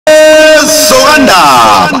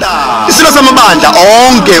amabandla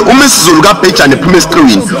onke uma isiZulu kaBhejane ephuma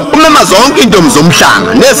esiqwini umema zonke intombi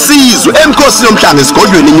zomhlanga nesizwe emkhosini yomhlanga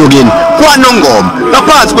esigodlweni enyokeni Kwanongomba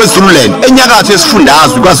ngaphansi kweZululand enyakatho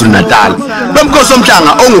yesifundazwe KwaZulu-Natal. Lomkhosi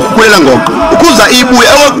womhlanga ongukukhuleka ngoqo ukhuza ibuye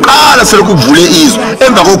okokuqala selokhu kuvule izwe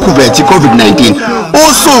emva kokhuvethe iCovid-19.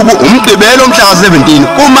 Usuku umgqibelo mhla ka-17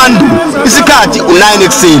 kuMandulo isikhathi u9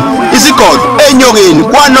 ekuseni isigodlo enyokeni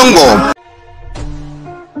Kwanongomba.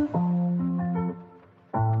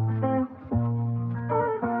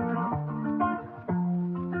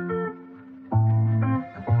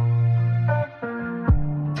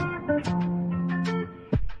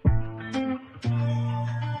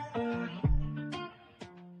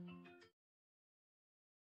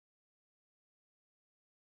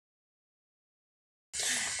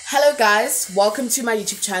 Hello guys, welcome to my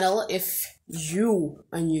YouTube channel. If you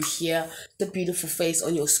are new here, the beautiful face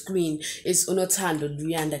on your screen is Unothando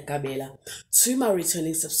MaGabela. To my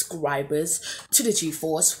returning subscribers to the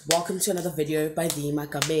G-Force, welcome to another video by the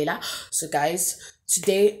MaGabela. So guys,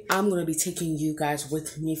 today I'm going to be taking you guys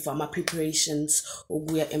with me for my preparations of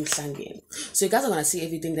womhlanga. So you guys are going to see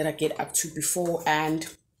everything that I get up to before and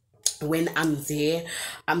when I'm there,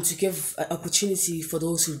 to give an opportunity for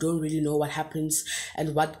those who don't really know what happens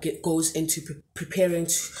and what goes into preparing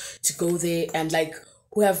to go there, and like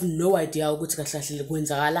who have no idea. I'm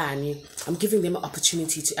giving them an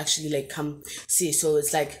opportunity to actually like come see. So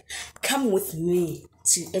it's like, come with me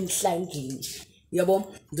to womhlanga. Yabo,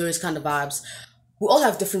 those kind of vibes. We all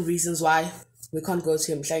have different reasons why we can't go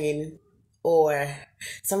to womhlanga, or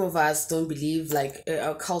some of us don't believe like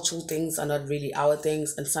our cultural things are not really our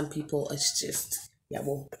things, and some people it's just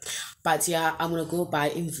but yeah, I'm gonna go by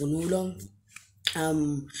imvunulo.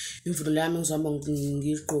 Imvunulo yami ngizohamba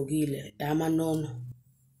ngiyigqokile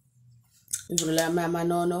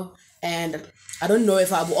amanono, and I don't know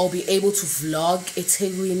if I'll be able to vlog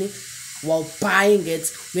eThekwini while buying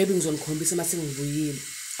it. Maybe ngizonikombisa mase ngivuyile.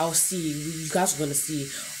 I'll see. You guys are gonna see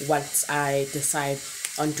what I decide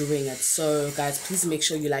on doing it. So guys, please make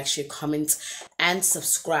sure you like, share, comment, and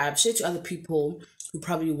subscribe. Share to other people who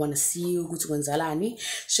probably want to see you. Go to Gonzalani.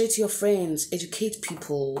 Share to your friends. Educate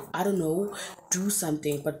people. I don't know. Do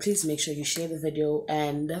something. But please make sure you share the video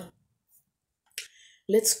and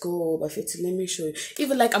let's go. But let me show you.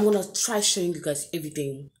 Even like I'm gonna try showing you guys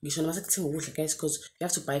everything. You should not guys, because you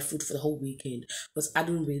have to buy food for the whole weekend. Because I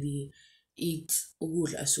don't really eat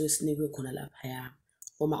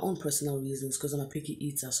for my own personal reasons, because I'm a picky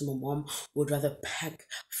eater. So my mom would rather pack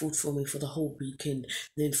food for me for the whole weekend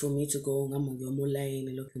than for me to go and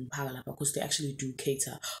look in Pagala, because they actually do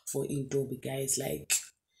cater for Indobi guys. Like,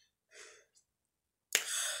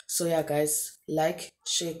 so yeah guys, like,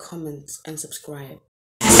 share, comment, and subscribe.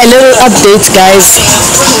 A little update guys,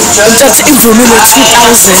 just imvunulo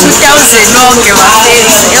 2000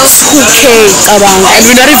 2K around, and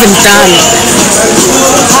we're not even done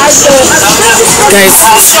guys.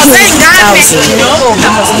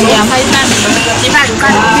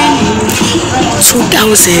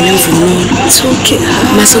 2000 imvunulo 2K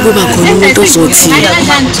mase kuba khona umuntu ozothi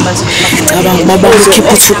cabanga baba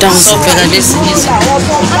ukhipha 2000 bheka lezinye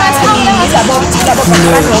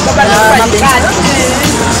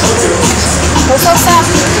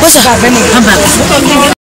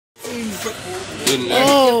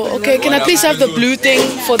Oh, okay. Can I please have the blue thing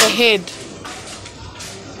for the head?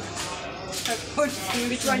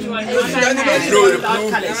 Which one you want?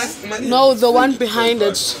 No, the one behind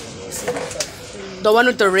it. The one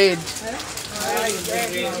with the red.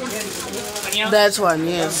 That one,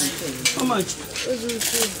 yes. How much?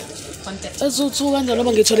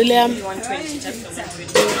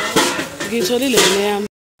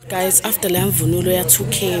 Guys, after Lamvunulo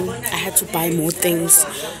 2K, I had to buy more things,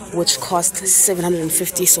 which cost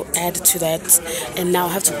 750. So add to that, and now I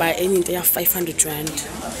have to buy anything 500 rand.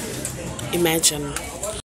 Imagine.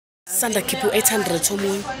 Sanda kipu 800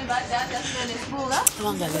 someone.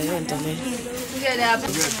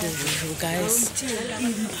 Guys.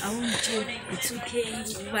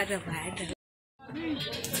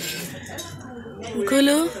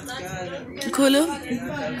 Kulu.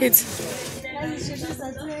 It's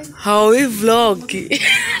how we vlog.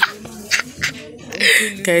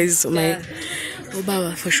 Guys, my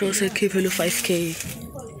Baba for sure said keep 5K.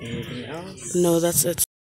 No, that's it.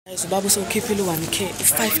 Guys, Baba said keep 1K.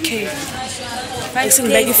 5K.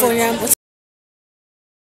 5K.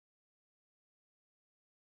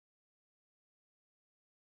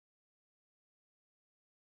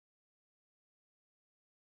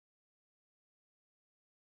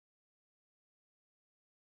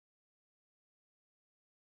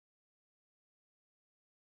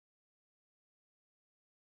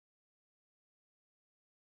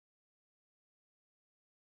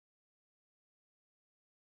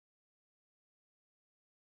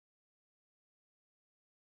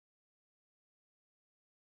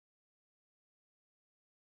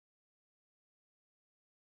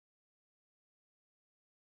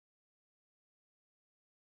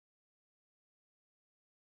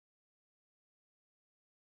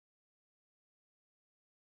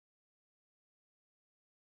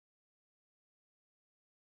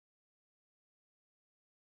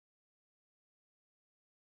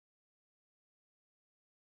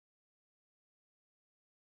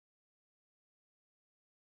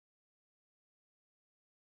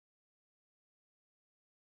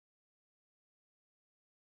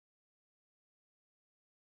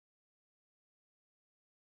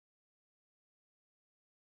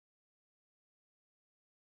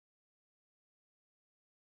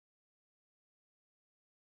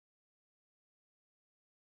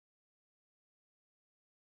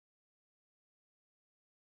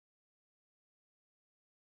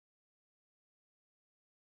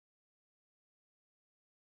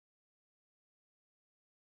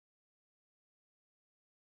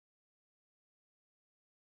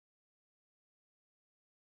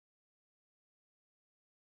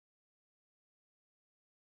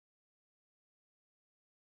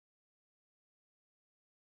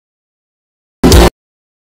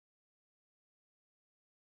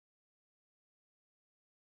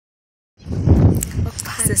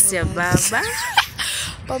 Sesiyababa.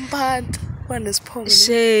 Pamphanda wanesiphomo.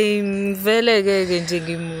 Shame vele ke nje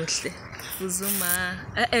ngimuhle. Ngifuzuma.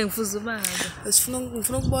 Ngifuzuma ngabe. Ngifuna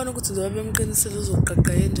ukubona ukuthi njengoba bemqinisele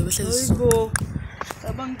uzoqaqa yena nje behlezi. Hayibo.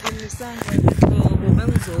 Abangiqinisanga ngoba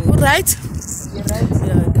bengizo. Right? You're right.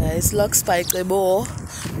 Yeah, guys, lock spike ebo.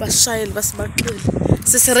 Bashayeli basibaqile.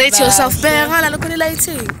 Sisi rate yourself bheka la lokho ni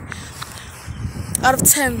lighting. Out of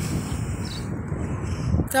 10.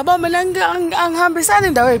 Yabo mina angihambisana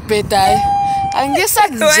indawo ebhedayo.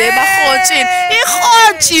 Angisathi nje bahotshini.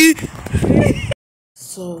 Ihotshi.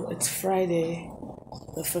 So, it's Friday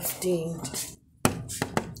the 15th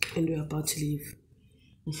and we're about to leave.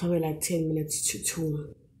 It's probably like 10 minutes to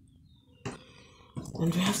 2.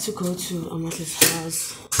 And we have to go to Amahla's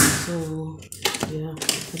house. So, yeah.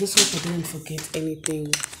 I just hope I didn't forget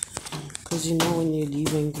anything. Because you know when you're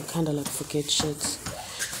leaving, you kind of like forget shit.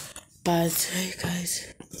 But, hey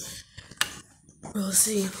guys. We'll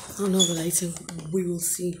see. I don't know the lighting. We will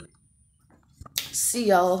see. See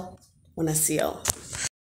y'all when I see y'all.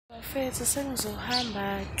 There's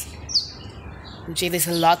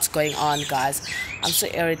a lot going on, guys. I'm so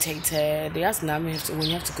irritated. Yes, now when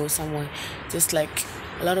you have to go somewhere, just like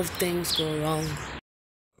a lot of things go wrong.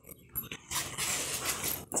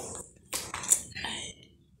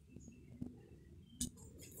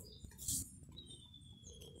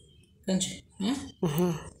 Country, huh?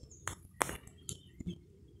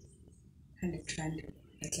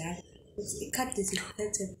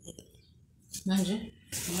 Manje?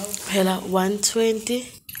 Hela 120,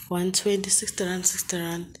 60 rand, 60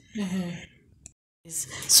 rand.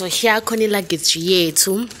 So here khona luggage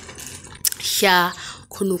yethu. Here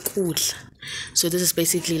khona ukudla. So this is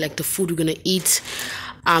basically like the food we're gonna eat.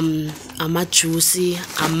 Ama-juicy,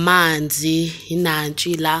 amanzi,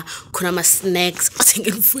 inantshi la, khona ama-snacks. This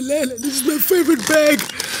is my favorite bag.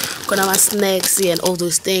 Khona ama-snacks and all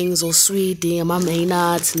those things, all sweetie,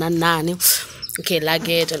 ama-maynards, nani. Okay,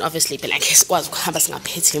 luggage, and obviously, but like it's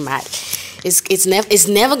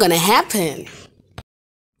never gonna happen.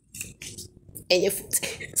 And your foot,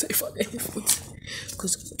 sorry for your foot,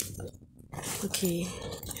 because okay,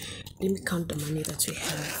 let me count the money that we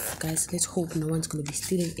have, guys. Let's hope no one's gonna be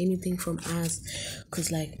stealing anything from us, because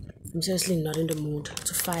like I'm seriously not in the mood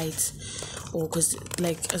to fight, or because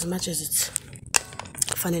like as much as it's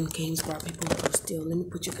fun and games, but people will steal. Let me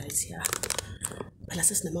put you guys here. Plus,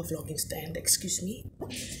 this is my vlogging stand. Excuse me.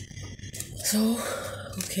 So,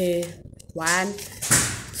 okay, 1,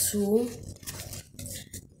 2,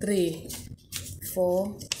 3,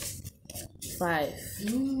 4, 5,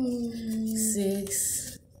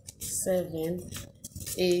 6, 7,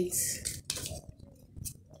 8,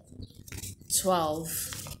 12,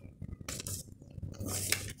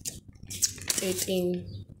 13,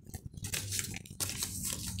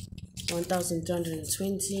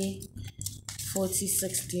 1,220. 40,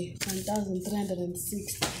 60,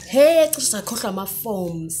 1,360. Hey, because I call my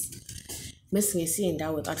forms. Missing a scene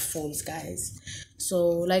that without forms, guys.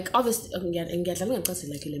 So, like, obviously, I'm getting like a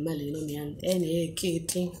mali, you know, me, and any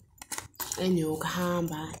kitty, and your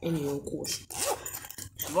hamba, and your coach.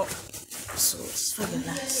 So, it's for the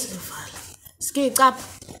last. Skate up.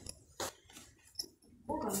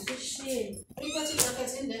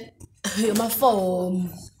 You're my form.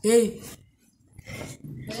 Hey.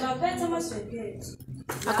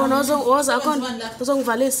 Akona oza akona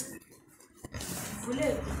uzongivalisa.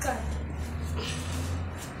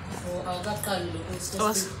 Awukaqali lokho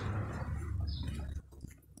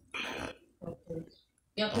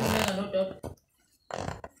yakhulumela noDodo.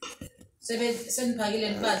 Seniphakile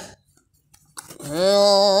nibadla.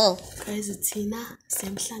 Guys, thina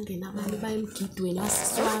semhlangeni abantu bayemgidweni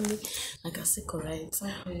wasisiwami like asikho right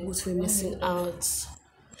ukuthi we're missing out.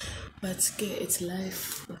 But it's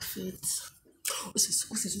life, fit.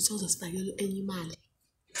 Usizothoza sibakele enye imali.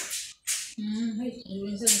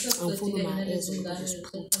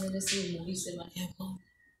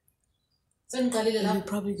 We're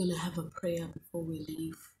probably gonna have a prayer before we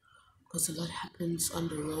leave because a lot happens on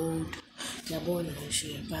the road.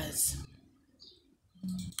 But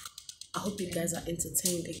I hope you guys are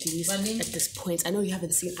entertained at least at this point. I know you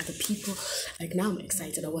haven't seen other people. Like now I'm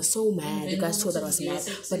excited. I was so mad. You guys thought that I was mad,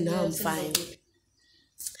 but now I'm fine.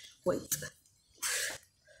 Wait.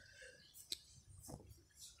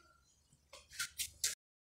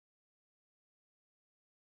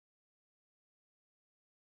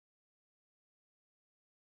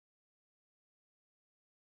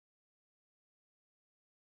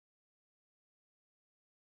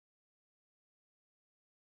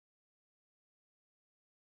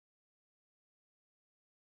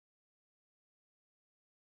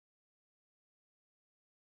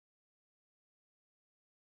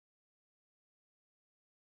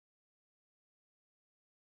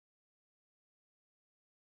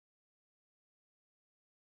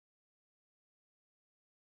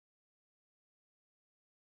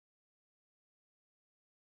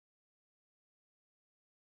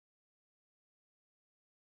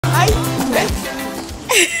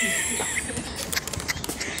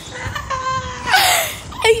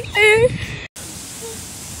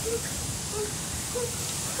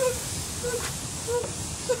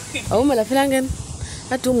 Oh, Malafilangan.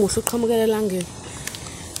 I do most of come get a language.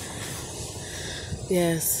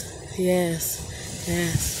 Yes, yes,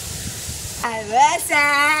 yes. I will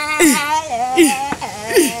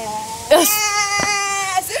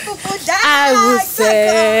say, I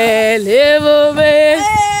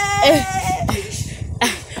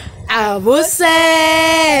will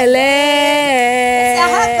say,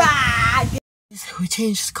 we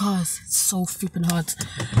changed cars. It's so flipping hot.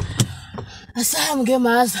 I'm getting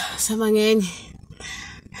mad. I'm again.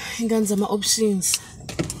 I'm my options.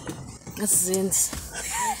 That's it.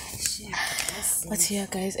 But yeah,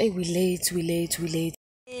 guys, hey, we late.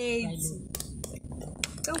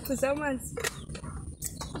 Don't put that man.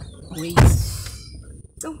 Wait.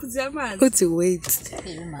 Don't put that man. What's to wait?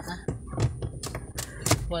 Hey, Maka.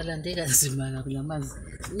 Wala ndeka zimana kulamazi.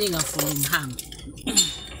 Ningafuni ngihambe.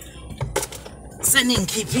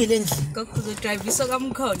 Seningikhiphile endlini. Gokuzo drive iso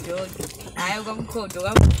kaMkhondo. Hayi kaMkhondo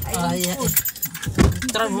Hayi.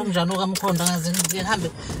 Drive umjani kaMkhondo ngaze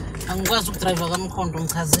ngihambe. Angikwazi ukudrive kaMkhondo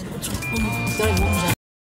ngichazela ukuthi drive umjani.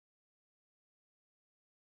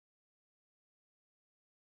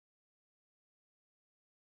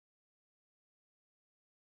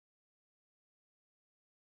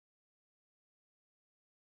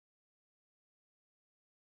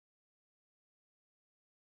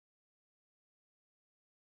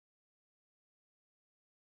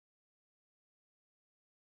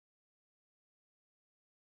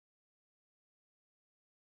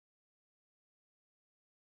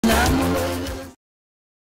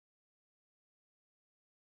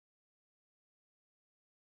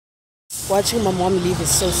 Watching my mom leave is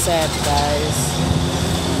so sad, guys.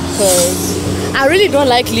 Because I really don't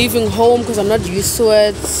like leaving home because I'm not used to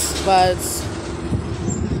it. But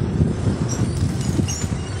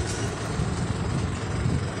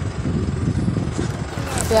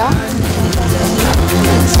yeah.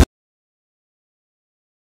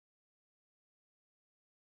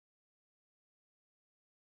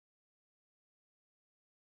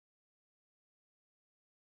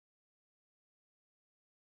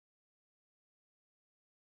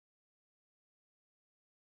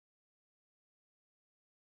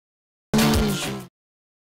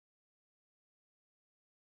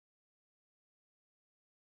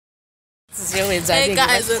 Hey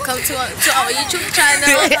guys, welcome to our YouTube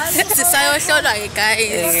channel.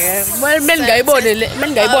 Guys. Well, men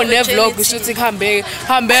ngayibone vlog ushuthi hambe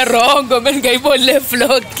wrong, men ngayibone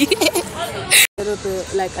vlog.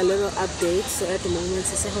 Like a little update. So at the moment,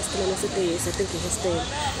 it's a hostel. I think it's a hostel.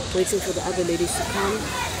 Waiting for the other ladies to come.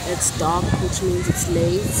 It's dark, which means it's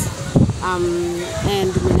late.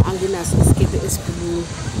 And when Angina's escape is blue.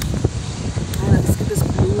 Escape is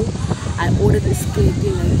blue. I ordered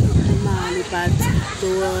escaping but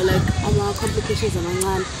there were like complications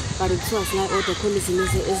but it was like order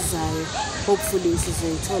hopefully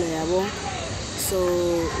so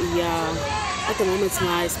yeah, at the moment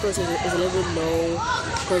my skirt is a little bit low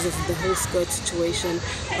because of the whole skirt situation,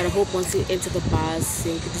 but I hope once we enter the bus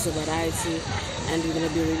it is a variety and we're gonna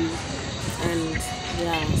be ready, and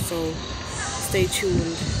yeah, so stay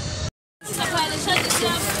tuned.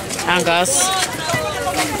 Angus.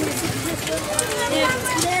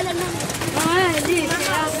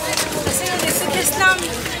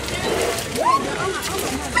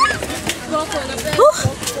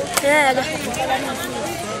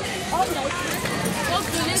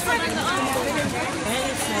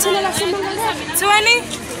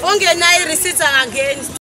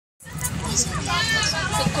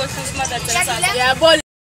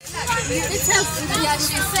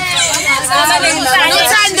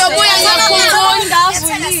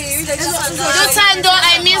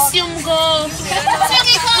 I miss you, Mgo.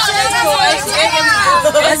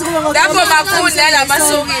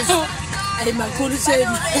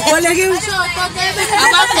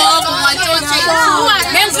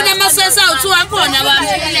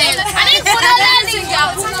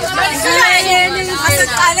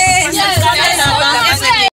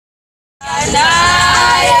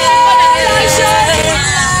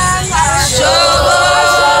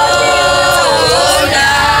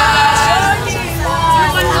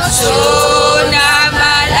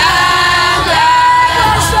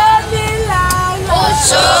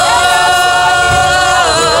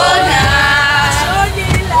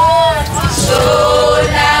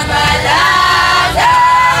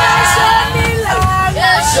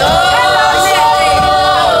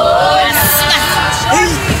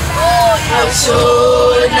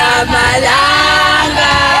 Shona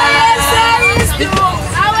malanga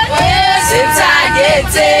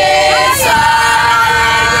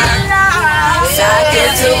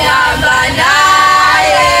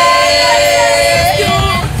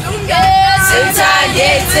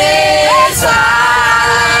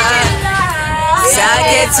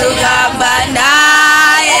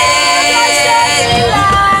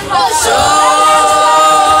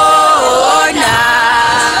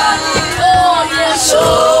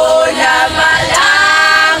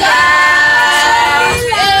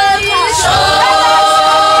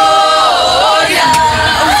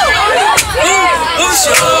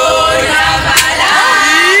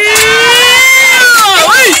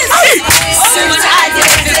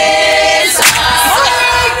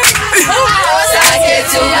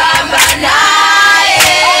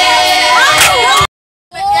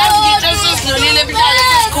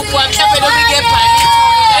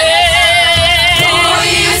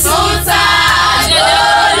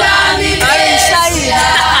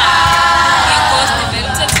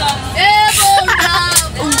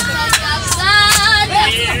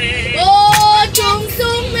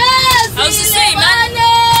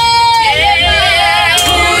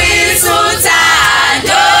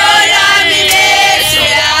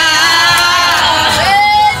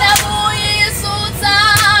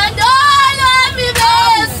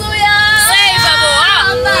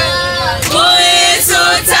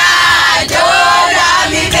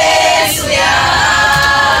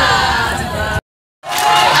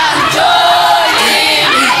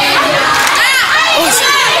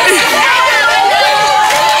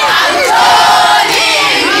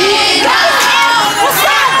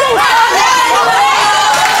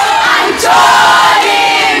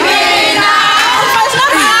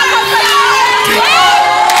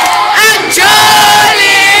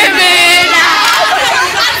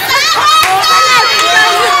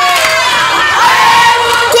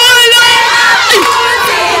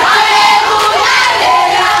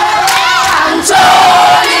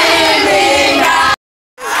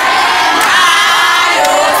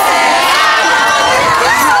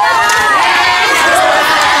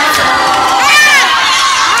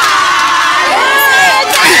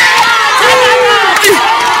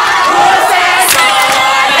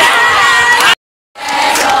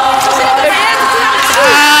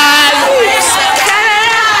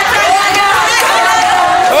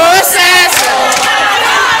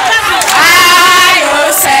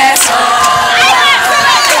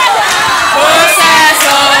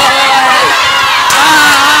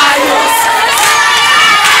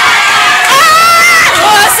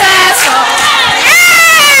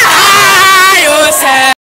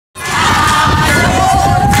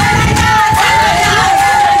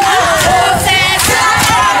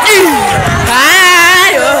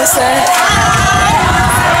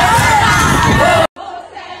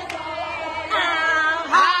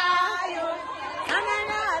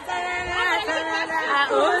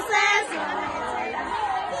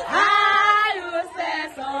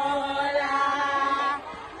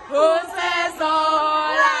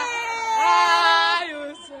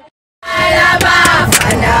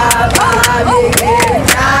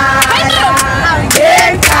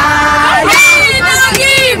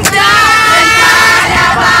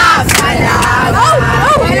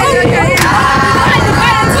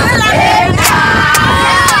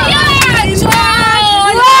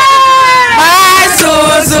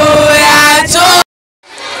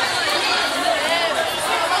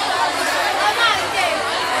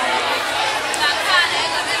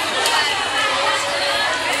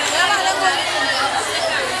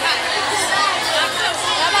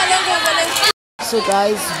So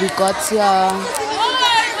guys, we got here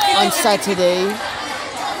on Saturday.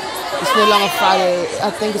 It's no longer Friday. I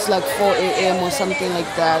think it's like 4 a.m. or something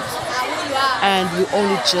like that. And we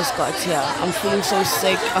only just got here. I'm feeling so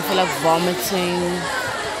sick. I feel like vomiting.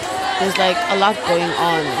 There's like a lot going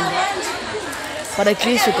on. But at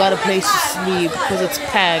least we got a place to sleep because it's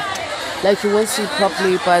packed. Like you won't sleep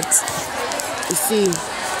properly, but you see,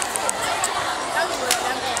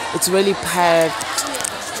 it's really packed.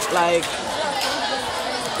 Like,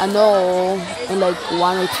 I know in like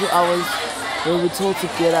 1 or 2 hours we'll be told to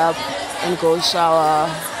get up and go shower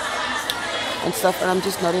and stuff, and I'm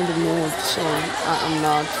just not in the mood, so I'm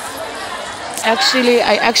not. Actually,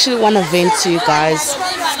 I actually want to vent to you guys,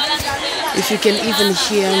 if you can even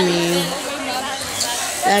hear me.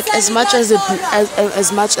 Like, as much as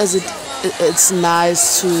it's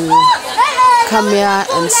nice to come here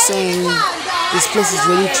and sing, this place is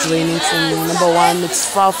really draining for me. Number one, it's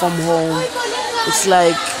far from home. It's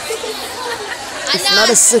like, it's not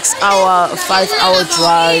a 6-hour, 5-hour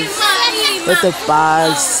drive with the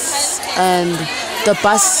bus, and the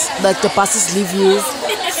buses leave you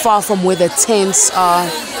far from where the tents are.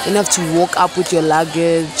 You have to walk up with your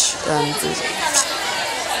luggage, and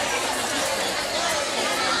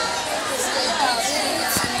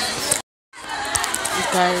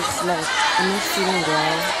guys, like, I'm not feeling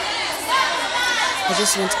well. I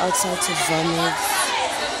just went outside to vomit.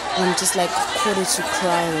 I'm just like quarter to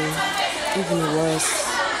crying, even worse.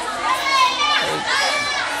 Like,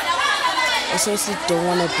 I seriously don't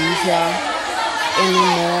want to be here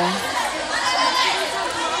anymore.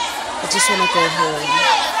 I just want to go home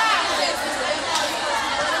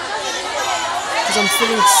because I'm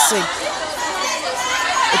feeling sick.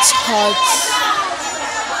 It's hot.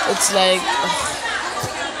 It's like,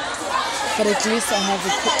 but at least I have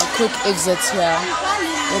a quick exit here.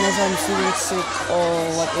 Whenever I'm feeling sick or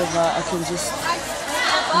whatever, I can just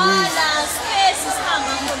leave.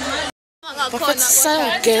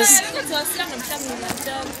 guess.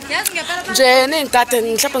 Jenny, got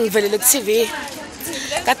an shopping village TV.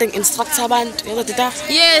 Got an instructor band.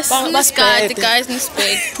 Yes, this guy, the guys in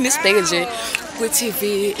Spain. This package with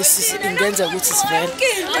TV is in Genza, which is very.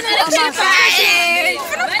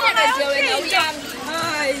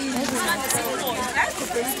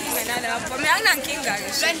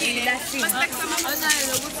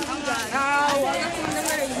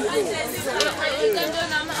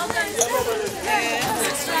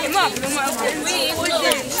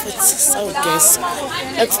 It's so guess.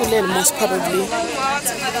 Actually, most probably.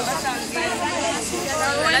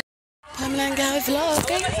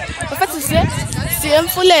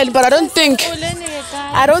 But I don't think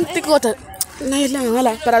what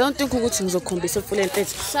but I don't think ukuthi ngizokhombisa full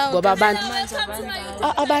length ngoba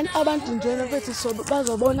abantu njalo bethi so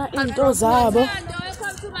bazobona into zabo.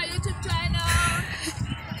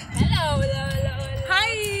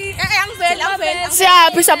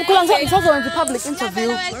 Siyapi sabukhula ngisazowenza public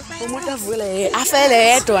interview umuntu avule afele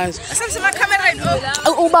yedwa nje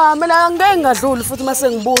uba mina ngeke ngadluli futhi mase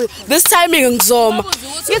ngibuye this timing ngizoma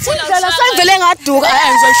yithi indlela sengivele ngaduka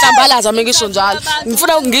ngizohlambalaza mina ngisho njalo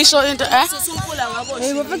ngifuna ngisho into hey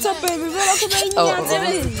bafethu baby vela kube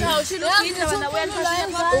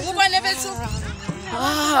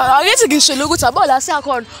akithi ngishilo ukuthi abo la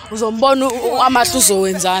siyakhona uzombona amahlu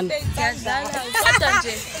uzowenzana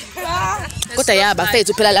kodwa yaba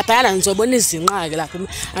fethu phela lapha yana ngizobona izinqa ke lapha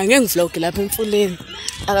angeke ngivlog lapha emfuleni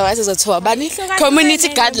otherwise izothiwa bani community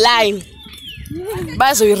guideline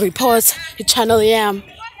bazo report I channel yam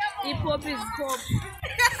Hip-hop is pop.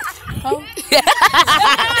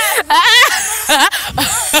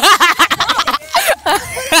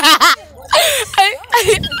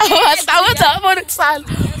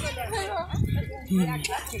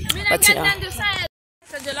 But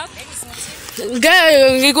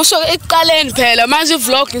ngikusho ekuqaleni phela manje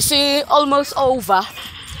vlog is almost over.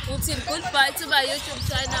 Goodbye to my YouTube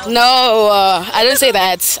channel. No, I didn't say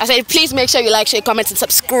that. I said please make sure you like, share, comment and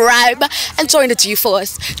subscribe and join the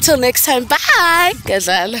G-Force. Till next time, bye.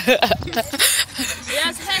 Gazal.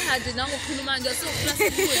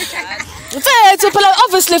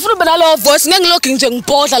 Obviously if you have voice ngilokhu nje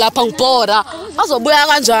ngibhodla lapha ngibhoda azobuya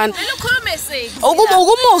kanjani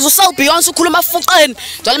ukumuzwa usaw Beyonce ukhuluma afuqeni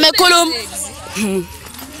njalo mekhuluma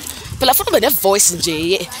phela futhi ube voice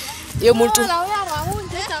nje yomuntu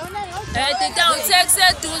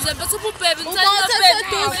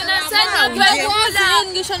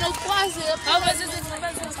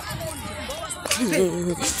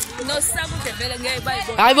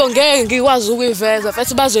hayibo ngeke ngikwazi ukuyiveza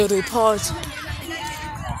futhi bazo report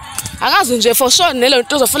akazi nje for sure nelo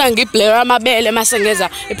nto uzofuna ngiblare amabele mase ngeza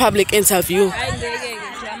i-public interview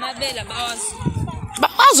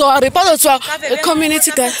bazo report to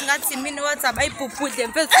community guy ngathi mina WhatsApp ayibhubhudle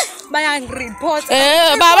mfethu bayangireport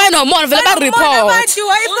baba nomona vele ba report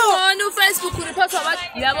no Facebook report abantu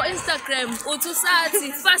yabo Instagram uthi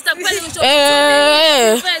usathi faster kuphela ngisho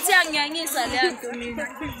mfethu yangiyanyisa le nto mina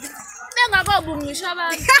bengakabungisha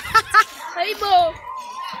abantu hayibo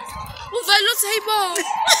uvela uthi hayibo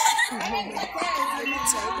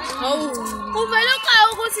uvela uqala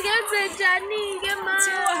ukuthi ngenze njani ke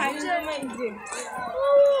manje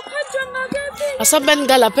khathwa ngakephi asabeni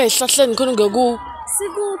ngalapha ehlahleni khona ngeku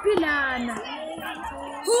sikuphi lana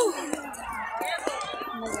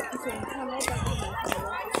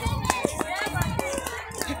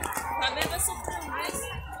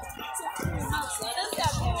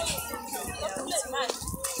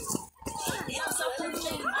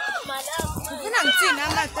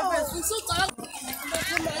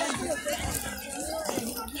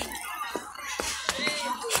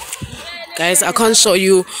guys, I can't show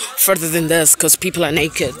you further than this because people are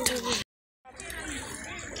naked.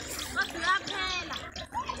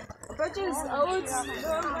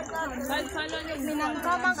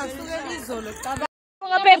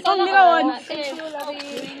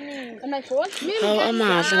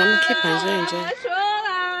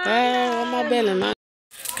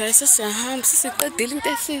 Guys, sesiqedile into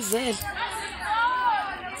esizele.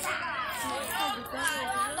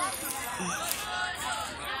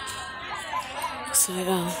 So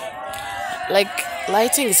like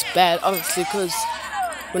lighting is bad obviously because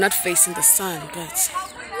we're not facing the sun, but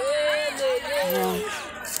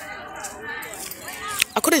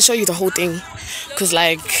I couldn't show you the whole thing because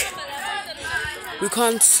like we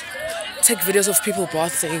can't take videos of people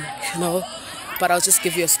bathing, you know, but I'll just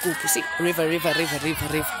give you a scoop. You see, river.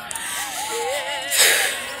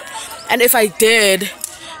 And if I did,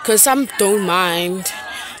 because some don't mind,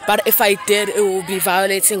 but if I did, it will be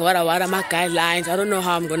violating what are my guidelines. I don't know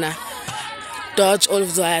how I'm gonna dodge all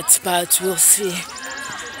of that, but we'll see.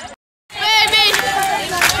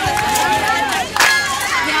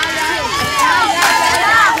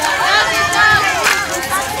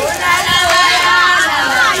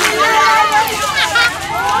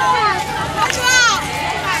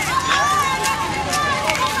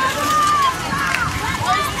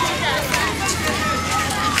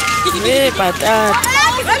 Hey, patata.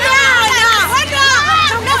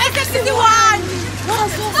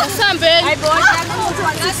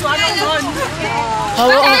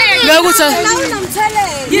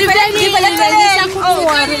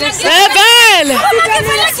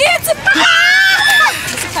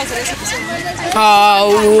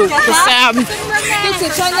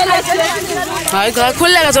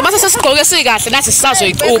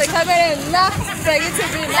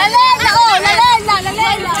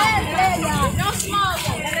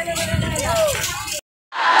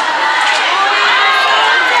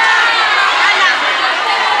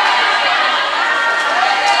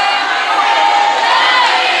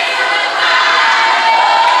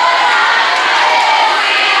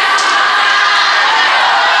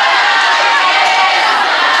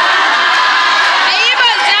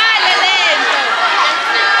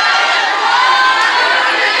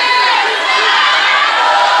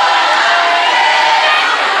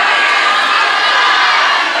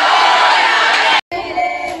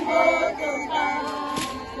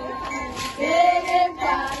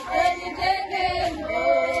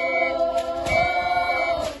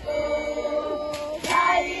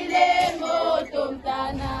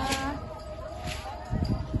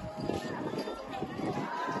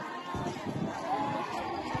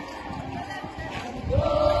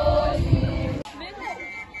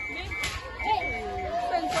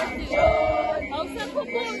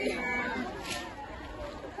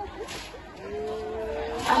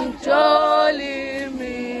 I'm jolly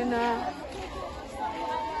mina.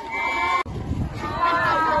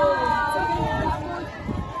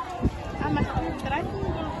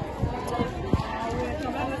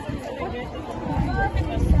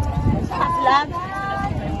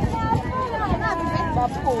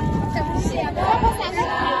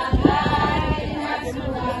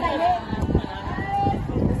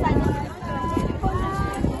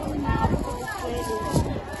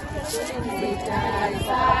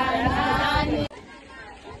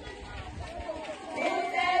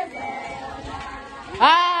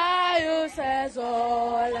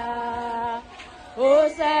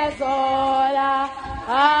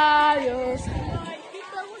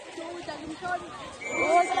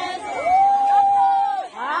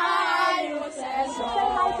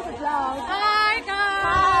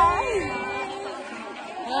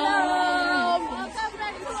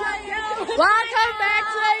 Welcome back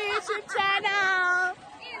to our YouTube channel.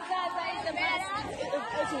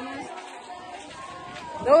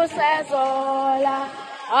 No says Ola,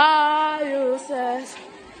 you says.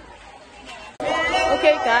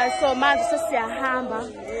 Okay guys, so manje sesiyahamba.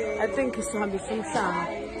 I think isihambisa umhlanga.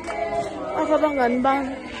 Abangani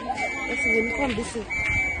bami ngimkhombise.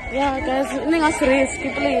 Yeah guys, ningasirisk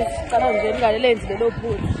please. Cala nje ningalenzi lelo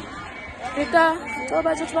phutha. Tita, ngoba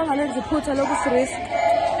bathi bangalenzi iphutha lokusirisk.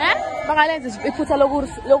 Bangalenzi iphutha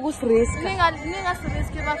lokusirisk.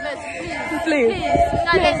 Ningasirisk bafethu. Please.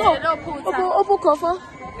 Ningalenzi lelo phutha. Ubukhofa.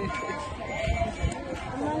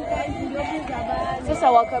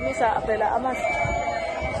 Sasa wakamisa phela amazi.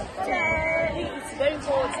 It's very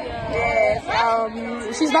cold here.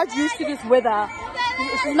 Yes, she's not used to this weather.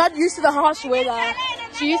 She's not used to the harsh weather.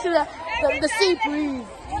 She's used to the sea breeze.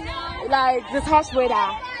 Like this harsh weather.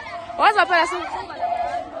 What's up, person?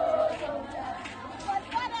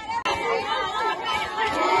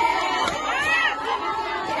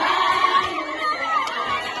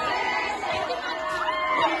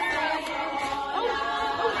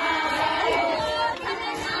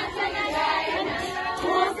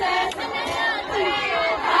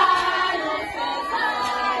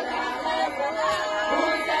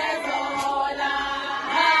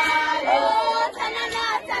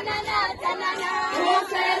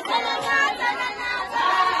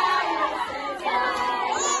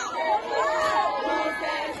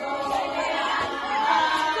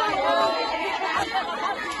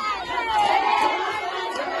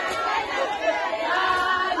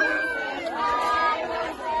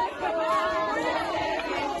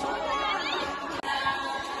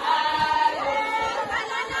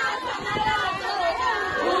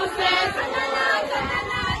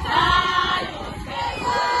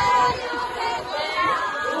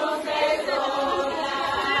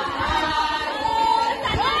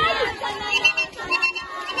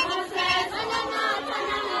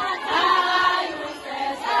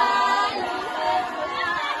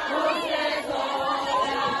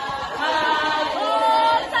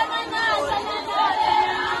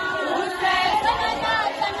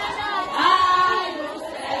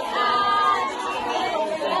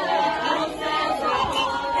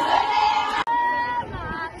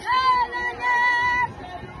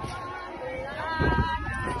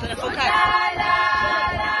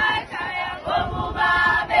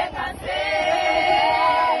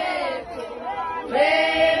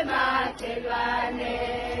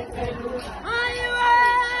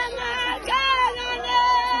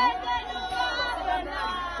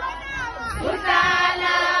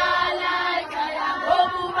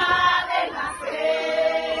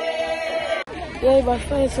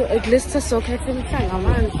 bafethu so at least sokhetha umhlanga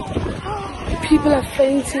manje. People are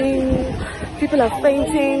fainting. People are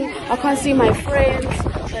fainting. I can't see my friends.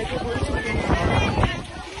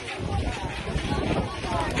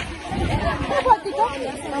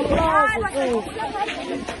 Like,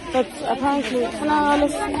 but apparently, let's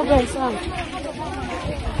go inside.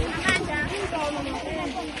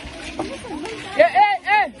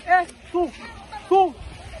 Hey, two.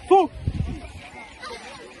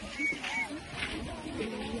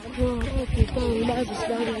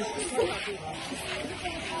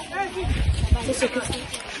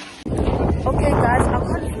 Okay guys, I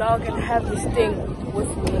can't vlog and have this thing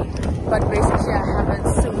with me, but basically I have a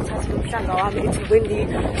simultaneous it's windy,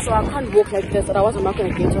 so I can't walk like this, otherwise I'm not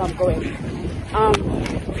going to get where I'm going.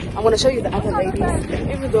 I'm going to show you the other ladies,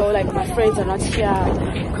 even though like my friends are not here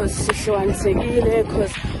because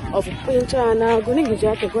because of Pinchana,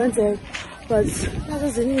 but that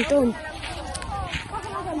is a new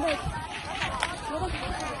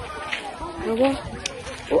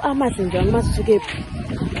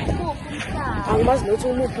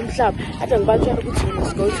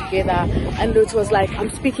let's go together, and it was like I'm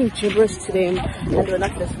speaking gibberish to them and they're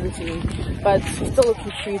not listening to me, but still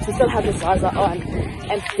looking cute. We still have the Zaza on,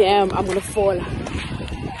 and damn, I'm gonna fall.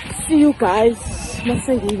 See you guys, because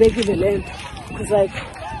like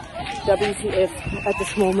WTF at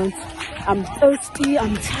this moment. I'm thirsty,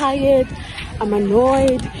 I'm tired, I'm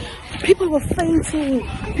annoyed. People were fainting,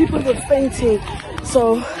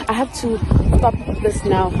 so I have to stop this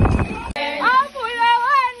now.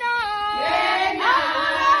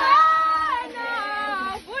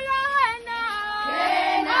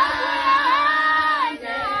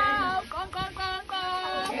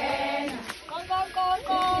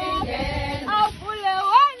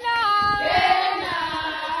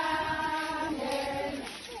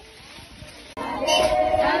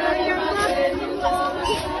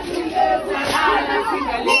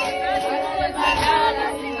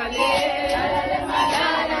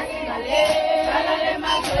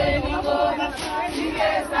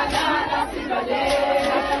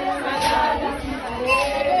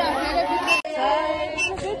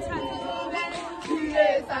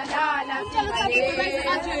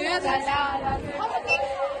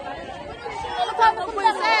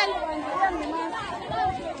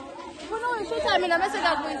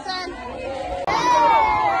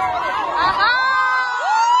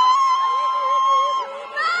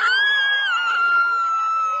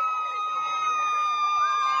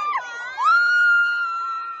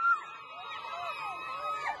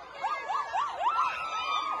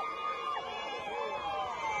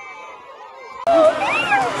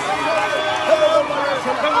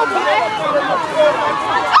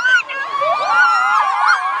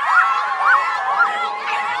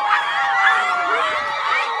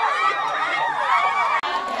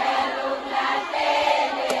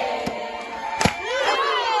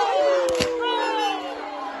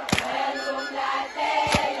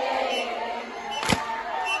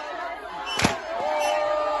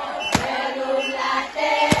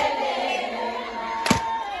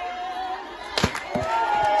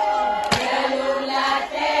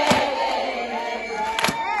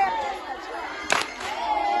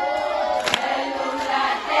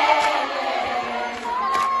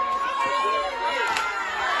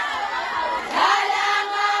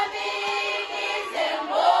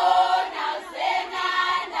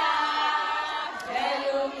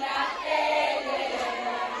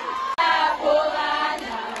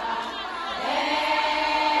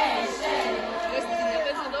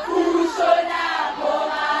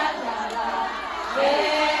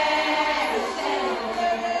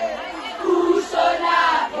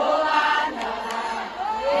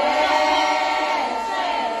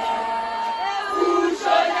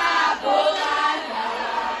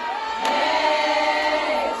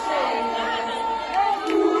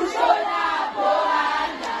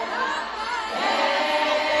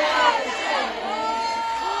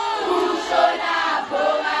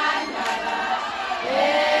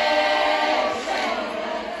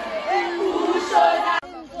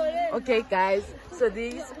 Okay guys, so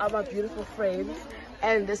these are my beautiful friends,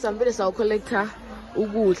 and there's somebody so collector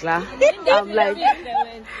Ugudla. I'm like,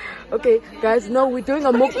 okay guys, no, we're doing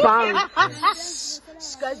a mukbang.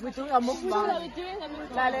 Guys, we're doing a mukbang.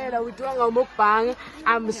 We're doing a mukbang.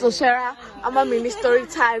 I'm so Shara. I'm a mini story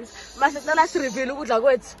times. Let's reveal Ugudla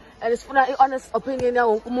words, and it's for an honest opinion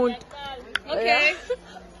now. Okay.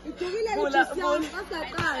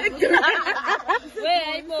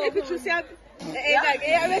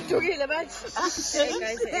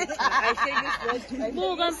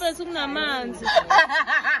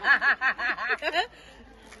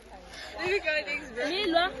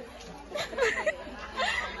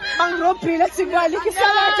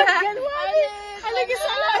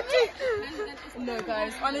 No,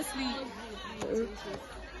 guys, honestly.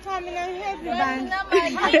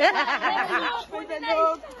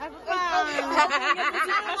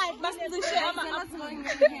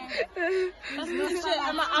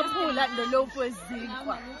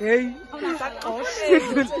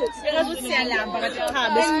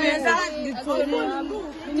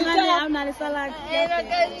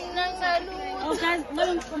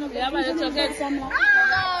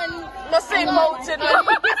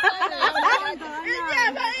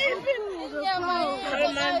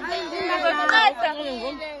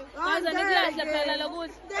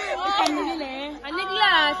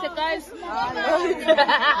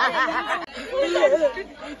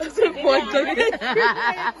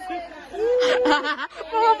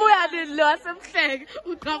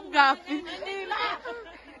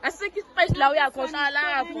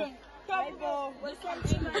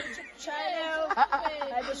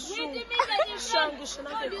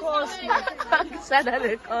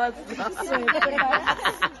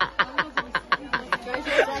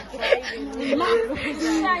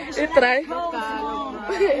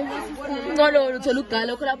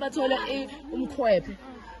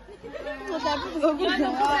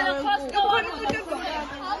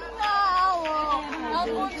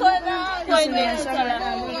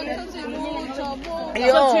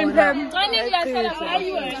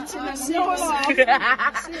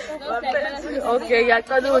 Okay, I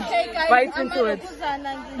cannot bite into it.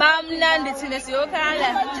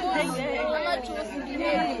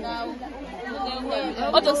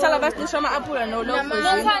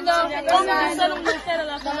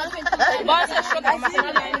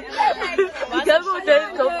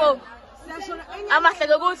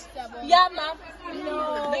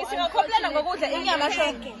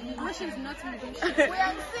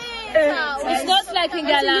 It's not like in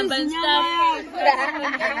Galamba and stuff.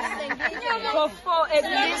 At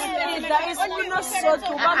least there is no sort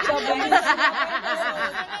to work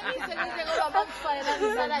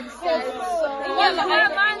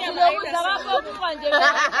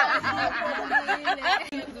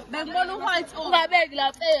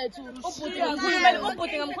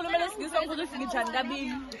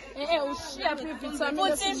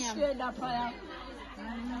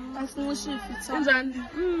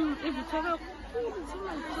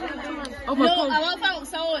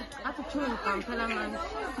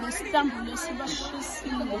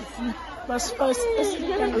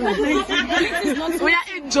We are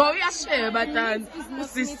enjoying our share, but yes.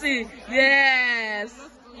 Yes.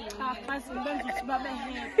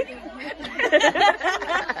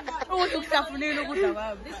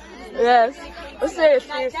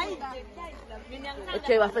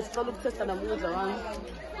 Okay, we're first to look test and move around.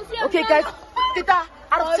 Okay, guys. Tita,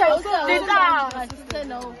 out of 10. Tita,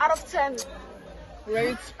 out of 10.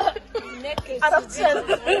 Right. Out of 10.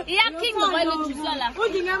 Yeah,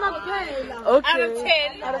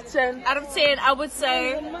 Okay. Out of 10. Out of 10, I would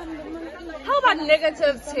say. How about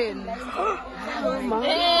negative 10?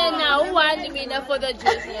 now 1 minute for the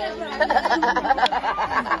juice.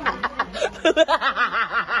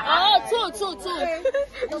 Two.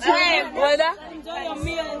 Enjoy your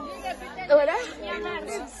meal.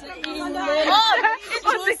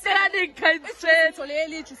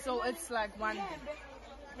 So it's like 1.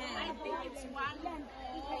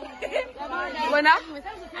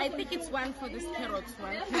 I think it's 1 for this carrots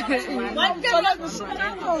one.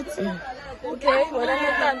 Okay, what are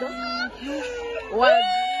you doing? What?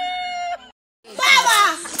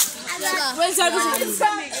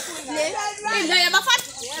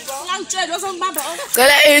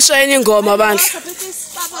 Kala isho enye ingoma bandla.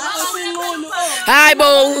 Hayi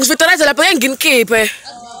bo, ngifitoraza lapha ngeke nginikhiphe.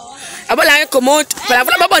 Abo la ngegomuntu, phela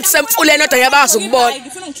ngifuna babone semfuleni kodwa ngiyabazi ukubona.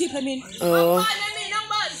 Ngifuna ngikhiphe mina. Oh.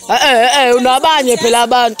 Unabanye phela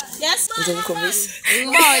abantu. Ngizokukhombisa.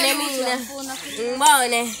 Ngibone mina.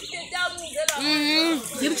 Ngibone.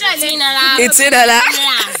 Ngimtshele mina la. Itsina la.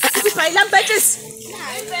 Sifayila mpetshisi.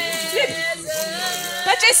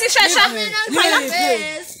 Mpetshisi shasha.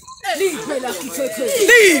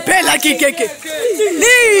 Liphela kikeke.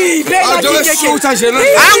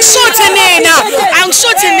 Angisuthi nina.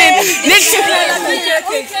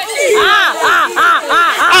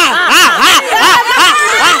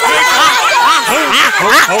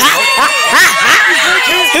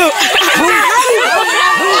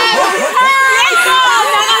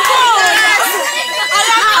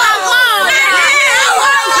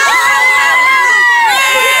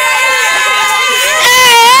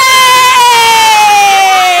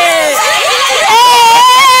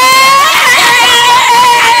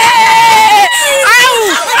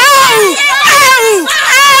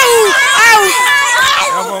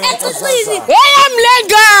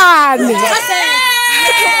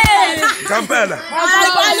 Womhlanga.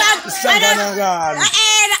 Sanganakala.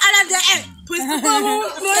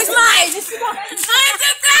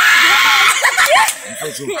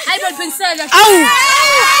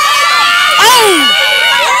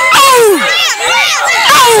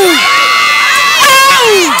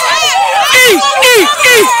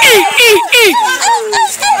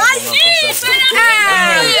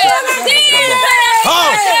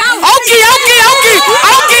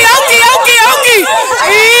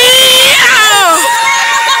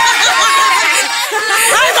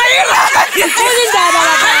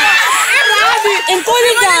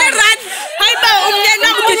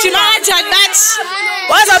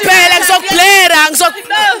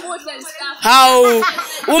 How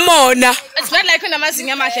umona. It's not like when I'm asking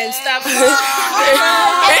and stuff.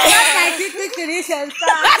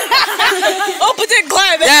 Oh, put it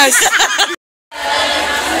glad. Yes.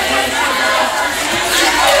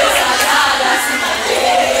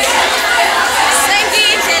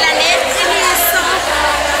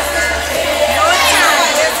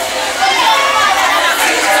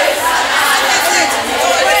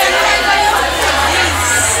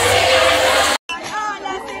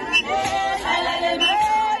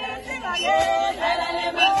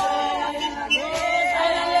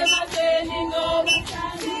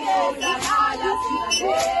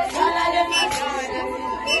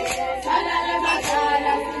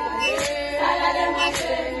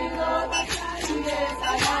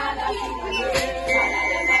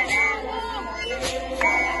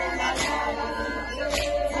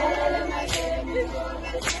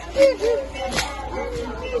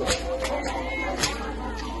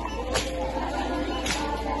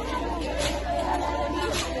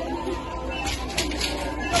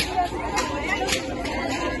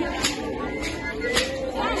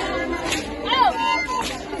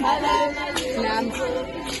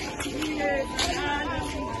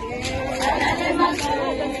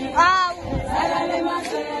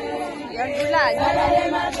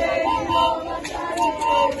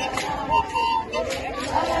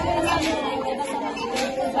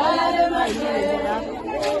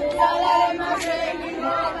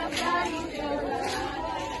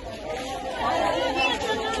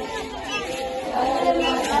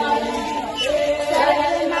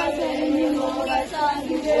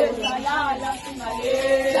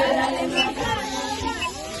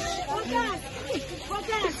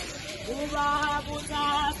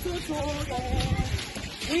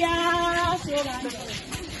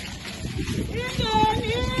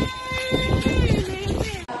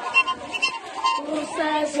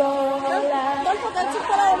 Don't forget to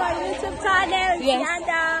follow my YouTube channel,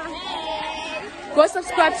 Yanda. Go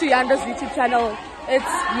subscribe to Yanda's YouTube channel.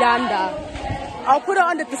 It's Yanda. I'll put it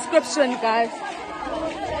on the description, guys.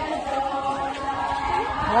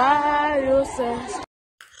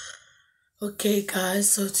 Okay guys,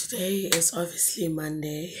 so today is obviously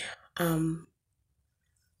Monday. I'm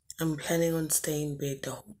planning on staying in bed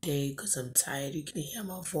the whole day because I'm tired. You can hear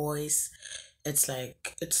my voice. It's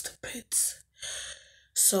like it's the pits.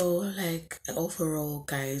 So like overall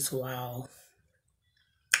guys, wow,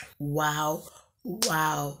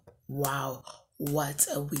 what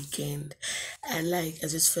a weekend. And like I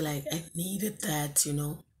just feel like I needed that, you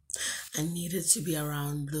know. I needed to be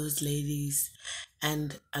around those ladies,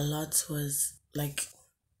 and a lot was like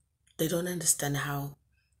they don't understand how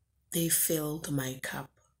they filled my cup.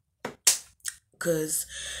 Cause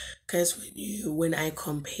when I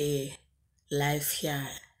compare life here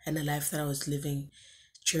and the life that I was living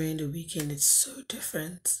during the weekend, it's so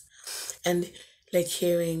different. And like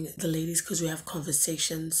hearing the ladies, because we have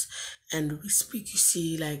conversations and we speak, you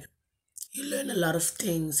see, like you learn a lot of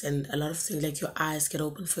things, and a lot of things like your eyes get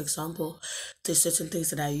open. For example, there's certain things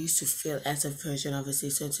that I used to feel as a virgin, obviously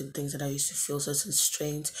certain things that I used to feel, certain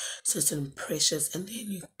strains, certain pressures, and then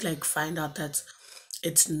you like find out that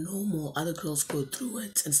it's normal, other girls go through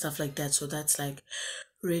it and stuff like that. So that's like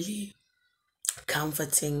really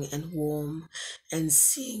comforting and warm. And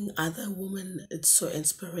seeing other women, it's so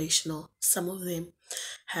inspirational. Some of them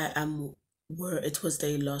were, it was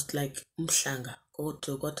they lost like Umhlanga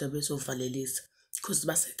kodwa bezovalelisa, because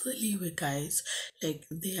basically guys, like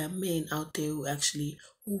there are men out there who actually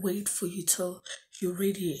wait for you till you're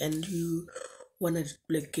ready and you want to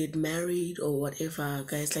like get married or whatever,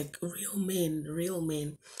 guys. Like real men,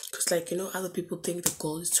 because like, you know, other people think the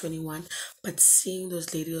goal is 21, but seeing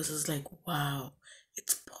those ladies is like, wow,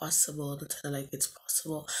 it's possible. Like it's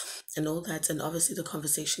possible and all that. And obviously the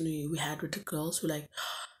conversation we had with the girls were like,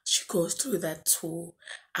 she goes through that too.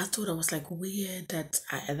 I thought I was like weird that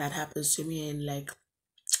that happens to me, and like,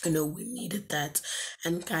 you know, we needed that.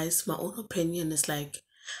 And guys, my own opinion is like,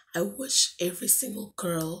 I wish every single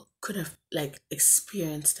girl could have like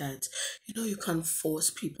experienced that. You know, you can't force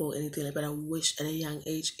people anything like, but I wish at a young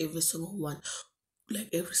age every single one, like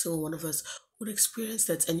every single one of us would experience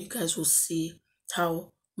that, and you guys will see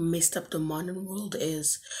how messed up the modern world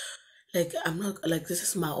is. Like, I'm not like, this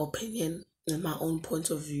is my opinion and my own point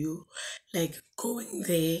of view. Like, going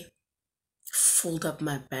there filled up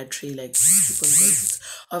my battery, like keep on going.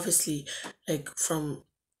 Obviously, like from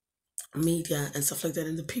media and stuff like that,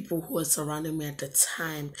 and the people who were surrounding me at the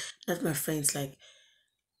time, not my friends, like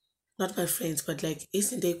not my friends, but like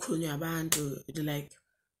isn't they abantu, like,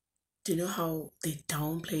 do you know how they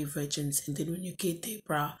downplay virgins, and then when you get there,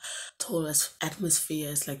 bruh, told us atmosphere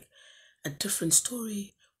is like a different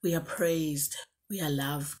story. We are praised, we are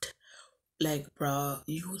loved. Like, bruh,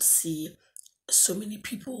 you will see so many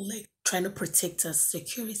people like trying to protect us,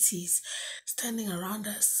 securities standing around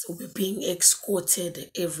us. We're being escorted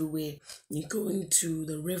everywhere. You're going to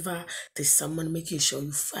the river, there's someone making sure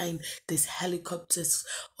you find. There's helicopters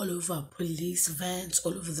all over, police vans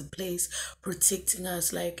all over the place protecting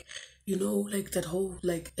us. Like, you know, like that whole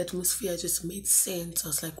like atmosphere just made sense. I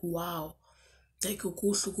was like, wow. Like, I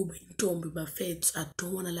don't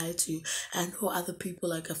want to lie to you. I know other people,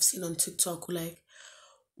 like I've seen on TikTok, who like,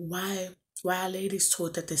 why are ladies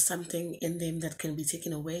taught that there's something in them that can be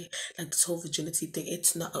taken away, like this whole virginity thing?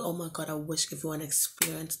 It's not. Oh my god, I wish everyone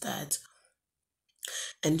experienced that.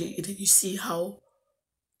 And then you see how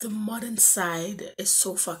the modern side is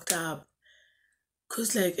so fucked up,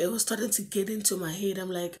 because like it was starting to get into my head. I'm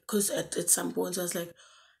like, because at some point I was like,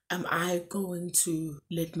 am I going to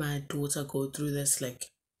let my daughter go through this?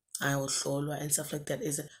 Like, I will show her and stuff like that.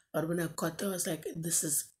 Is it? But when I got there, I was like, this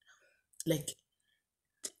is like,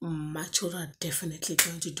 my children are definitely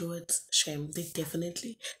going to do it. Shame, they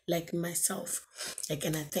definitely, like myself, like,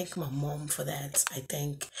 and I thank my mom for that. I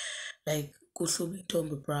thank, like, Kusubi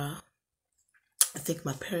Tombi Bra. I thank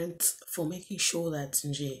my parents for making sure that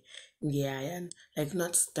nje, yeah, and like,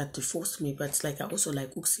 not that they forced me, but like I also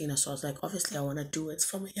like Uksina, so I was like, obviously I want to do it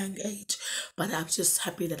from a young age, but I'm just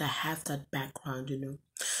happy that I have that background, you know.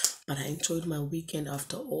 But I enjoyed my weekend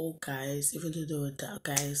after all, guys. Even though there were dark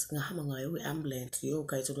guys, with ambulance, yo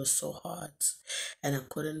guys, it was so hot, and I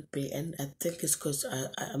couldn't pay. And I think it's because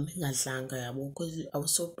I'm in womhlanga, because I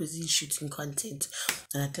was so busy shooting content,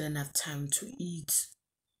 and I didn't have time to eat.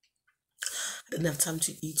 I didn't have time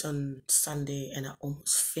to eat on Sunday, and I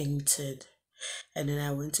almost fainted. And then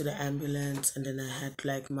I went to the ambulance, and then I had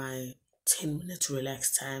like my 10 minutes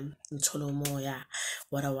relax time in Tolomo, yeah,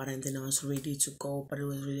 what, and then I was ready to go, but it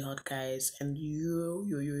was really hot, guys. And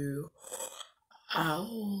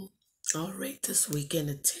I'll rate this weekend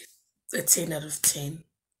a 10 out of 10.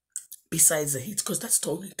 Besides the heat, because that's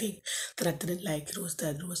the only thing that I didn't like. It was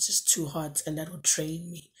that it was just too hot, and that would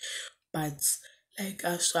drain me. But like,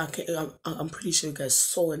 I'm pretty sure you guys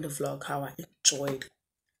saw in the vlog how I enjoyed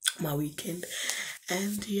my weekend.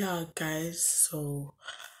 And yeah, guys, so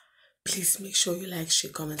please make sure you like,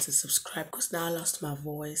 share, comment, and subscribe, because now I lost my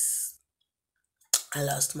voice.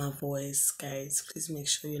 Guys. Please make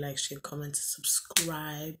sure you like, share, comment, and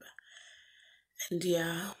subscribe. And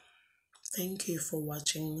yeah, thank you for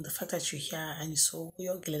watching. The fact that you're here and you saw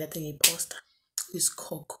your thing poster is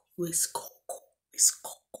coco.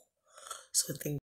 So thank